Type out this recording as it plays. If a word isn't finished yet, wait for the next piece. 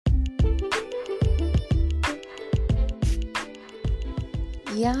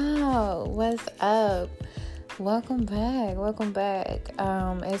Yo, what's up? Welcome back.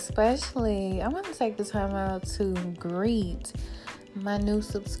 Especially, I want to take the time out to greet my new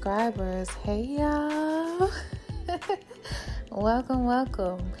subscribers. Hey, y'all.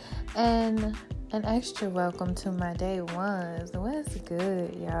 welcome. And an extra welcome to my day ones. What's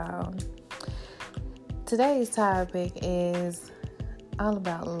good, y'all? Today's topic is all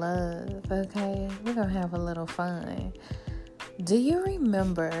about love, okay? We're going to have a little fun. Do you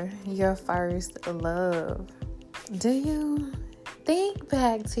remember your first love? Do you think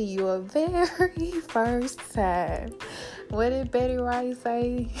back to your very first time? What did Betty Wright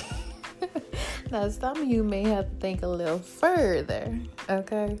say? Now, some of you may have to think a little further,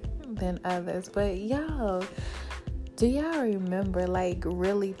 okay, than others. But y'all, do y'all remember,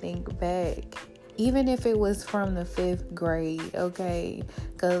 really think back? Even if it was from the 5th grade, okay?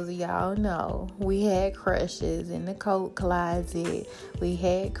 Because y'all know we had crushes in the coat closet. We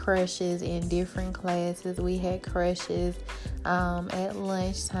had crushes in different classes. We had crushes at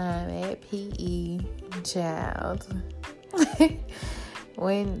lunchtime, at PE. Child.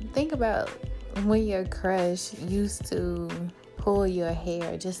 Think about when your crush used to pull your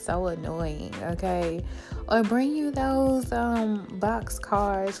hair, just so annoying, okay? Or bring you those box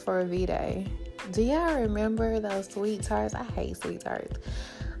cards for a V-Day. Do y'all remember those sweet tarts? I hate sweet tarts.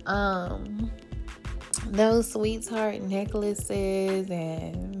 Those sweet tart necklaces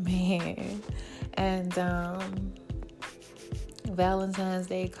and Valentine's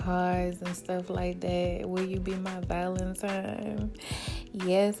Day cards and stuff like that. Will you be my Valentine?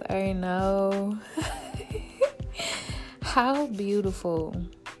 Yes or no? How beautiful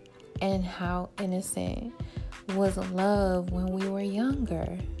and how innocent was love when we were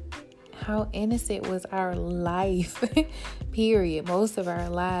younger. How innocent was our life, period. Most of our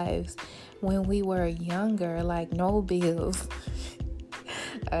lives when we were younger, no bills,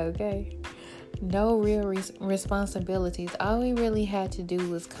 okay? No real responsibilities. All we really had to do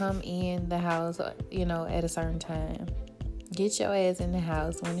was come in the house, at a certain time. Get your ass in the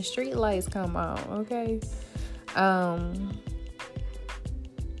house when the street lights come on, okay?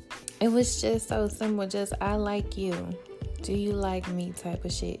 It was just so simple, just I like you. Do you like me type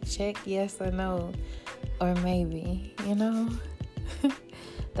of shit. Check yes or no. Or maybe,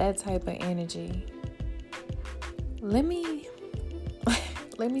 that type of energy. Let me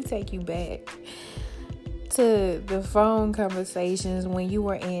take you back to the phone conversations when you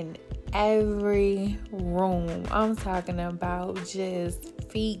were in every room. I'm talking about just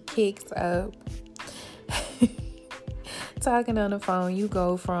feet kicks up. Talking on the phone, you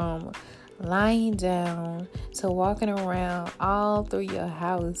go from lying down to walking around all through your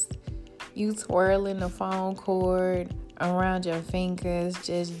house. You twirling the phone cord around your fingers,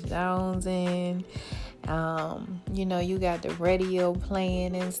 just jonesing. You got the radio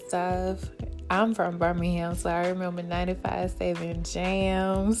playing and stuff. I'm from Birmingham, so I remember 95.7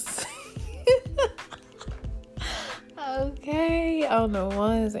 Jams. Okay, on the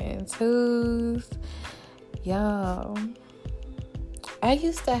ones and twos. Y'all, I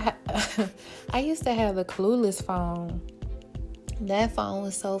used to have the Clueless phone. That phone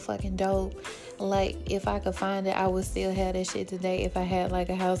was so fucking dope. If I could find it, I would still have that shit today if I had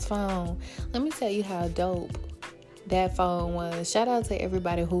a house phone. Let me tell you how dope that phone was. Shout out to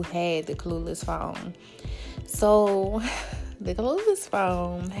everybody who had the Clueless phone. So the Clueless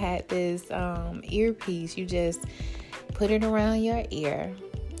phone had this earpiece. You just put it around your ear.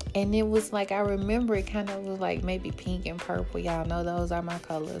 And it was I remember it kind of was maybe pink and purple. Y'all know those are my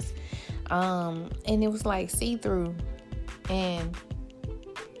colors. And it was see-through. And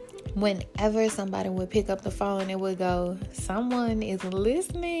whenever somebody would pick up the phone, it would go, someone is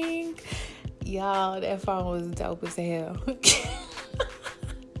listening. Y'all, that phone was dope as hell.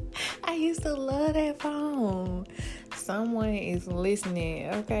 I used to love that phone. Someone is listening.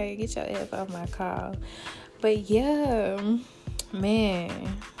 Okay, get your ass off my call. But yeah,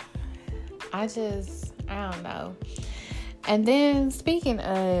 man, I don't know. And then speaking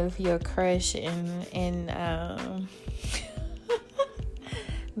of your crush and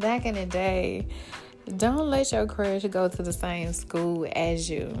back in the day, don't let your crush go to the same school as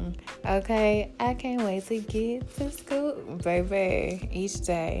you. Okay? I can't wait to get to school, baby, each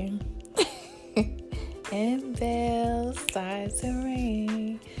day. And bells start to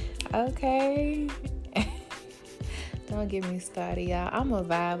ring. Okay? Don't get me started, y'all. I'm a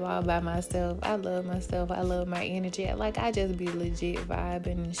vibe all by myself. I love myself. I love my energy. I just be legit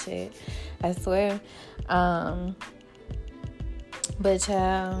vibing and shit. I swear. But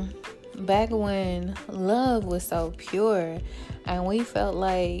y'all, back when love was so pure and we felt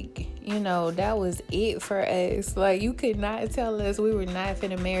like that was it for us. Like, you could not tell us we were not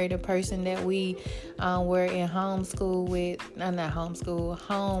finna marry the person that we were in homeschool with. Not homeschool,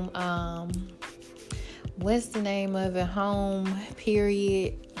 what's the name of it? Home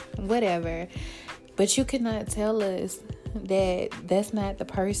period, whatever. But you could not tell us that that's not the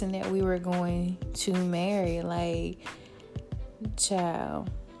person that we were going to marry. Like, child.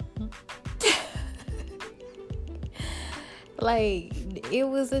 Like, it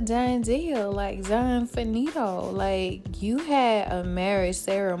was a done deal. Like, done finito. Like, you had a marriage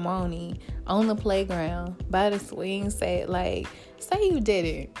ceremony on the playground by the swing set. Like, say you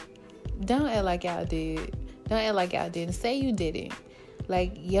didn't. Don't act like y'all did. Don't act like y'all didn't. Say you didn't.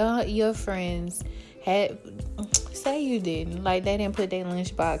 Like, your friends had... Say you didn't. Like, they didn't put their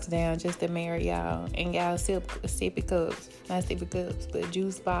lunchbox down just to marry y'all. And y'all sippy cups. Not sippy cups, but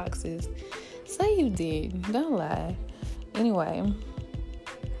juice boxes. Say you did. Don't lie. Anyway.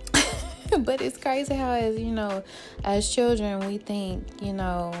 But it's crazy how, as children, we think,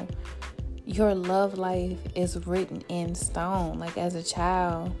 your love life is written in stone, like as a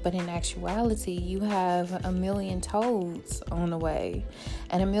child. But in actuality, you have a million toads on the way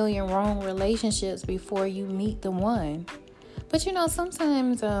and a million wrong relationships before you meet the one. But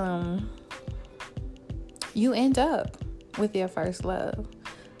sometimes you end up with your first love.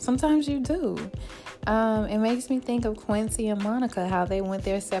 Sometimes you do. It makes me think of Quincy and Monica, how they went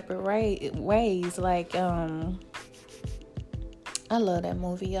their separate ways. Like, I love that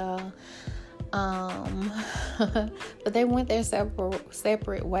movie, y'all. But they went their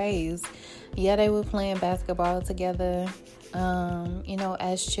separate ways. Yeah, they were playing basketball together.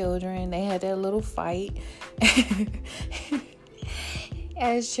 As children, they had their little fight.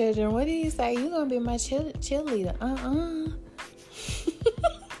 As children, what did he say? You gonna be my cheerleader?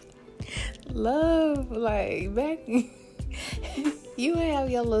 Love, like, back you have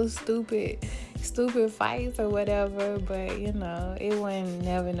your little stupid fights or whatever, but it wasn't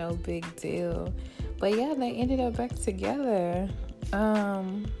never no big deal. But yeah, they ended up back together. But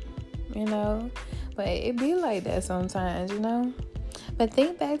it be like that sometimes, But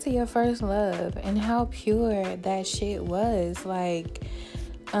think back to your first love and how pure that shit was. Like,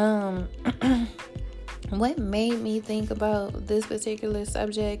 what made me think about this particular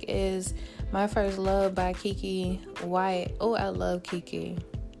subject is My First Love by Keke Wyatt. Oh, I love Keke.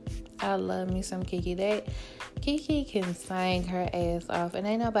 I love me some Keke. Keke can sing her ass off, and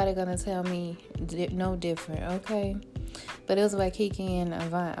ain't nobody gonna tell me no different, okay? But it was by Keke and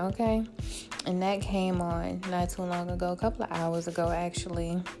Avant, okay? And that came on not too long ago, a couple of hours ago,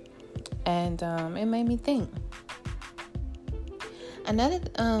 actually. And it made me think. Another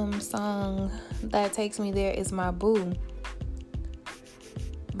song that takes me there is My Boo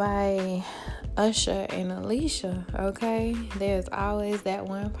by Usher and Alicia, okay? There's always that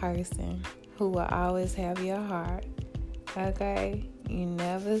one person who will always have your heart, okay? You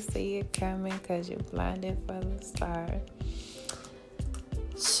never see it coming because you're blinded from the start.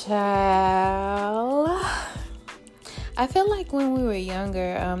 Child, I feel like when we were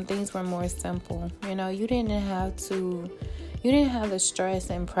younger, things were more simple. You didn't have the stress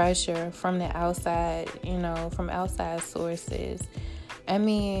and pressure from the outside, from outside sources. I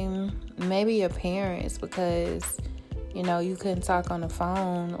mean, maybe your parents, because, you couldn't talk on the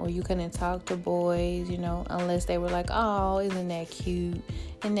phone, or you couldn't talk to boys, unless they were like, oh, isn't that cute?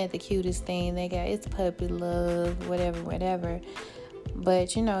 Isn't that the cutest thing they got? It's puppy love, whatever.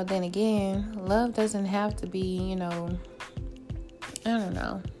 But, then again, love doesn't have to be, I don't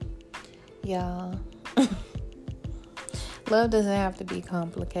know, y'all. Love doesn't have to be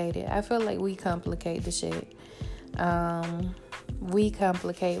complicated. I feel like we complicate the shit. We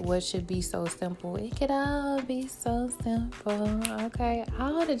complicate what should be so simple. It could all be so simple, okay?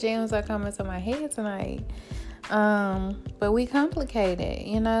 All the gems are coming to my head tonight. But we complicate it,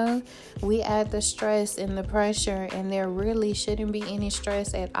 We add the stress and the pressure, and there really shouldn't be any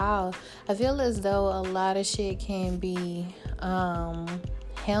stress at all. I feel as though a lot of shit can be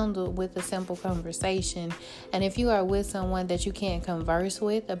handled with a simple conversation. And if you are with someone that you can't converse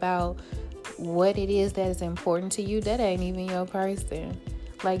with about what it is that is important to you, that ain't even your person.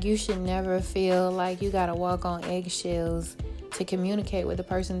 Like, you should never feel like you gotta walk on eggshells to communicate with the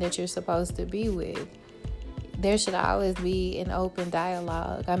person that you're supposed to be with. There should always be an open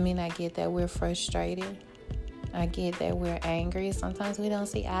dialogue. I mean, I get that we're frustrated. I get that we're angry. Sometimes we don't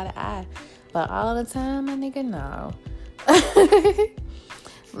see eye to eye. But all the time, my nigga, no.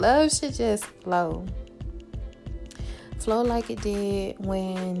 Love should just flow. Flow like it did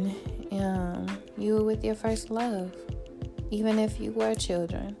when you were with your first love. Even if you were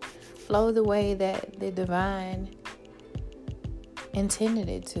children. Flow the way that the divine intended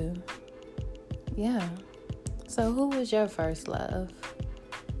it to. Yeah. So who was your first love?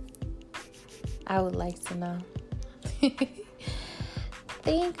 I would like to know.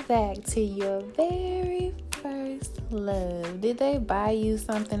 Think back to your very first love. Did they buy you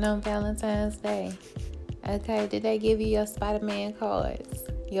something on Valentine's Day? Okay, did they give you your Spider-Man cards?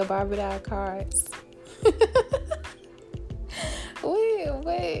 Your Barbie doll cards?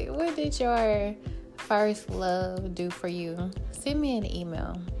 What did your first love do for you? Send me an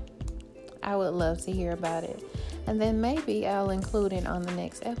email. I would love to hear about it. And then maybe I'll include it on the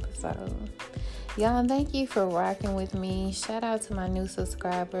next episode. Y'all, thank you for rocking with me. Shout out to my new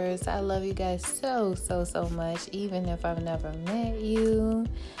subscribers. I love you guys so much, even if I've never met you.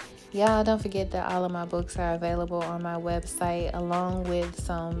 Y'all, don't forget that all of my books are available on my website, along with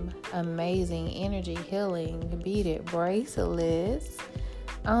some amazing energy healing beaded bracelets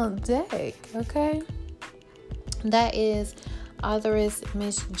on deck, okay? That is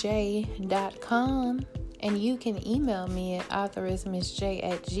authoressmissj.com, and you can email me at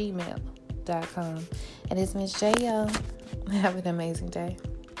authoressmissj@gmail.com. And it's Miss J, y'all. Have an amazing day.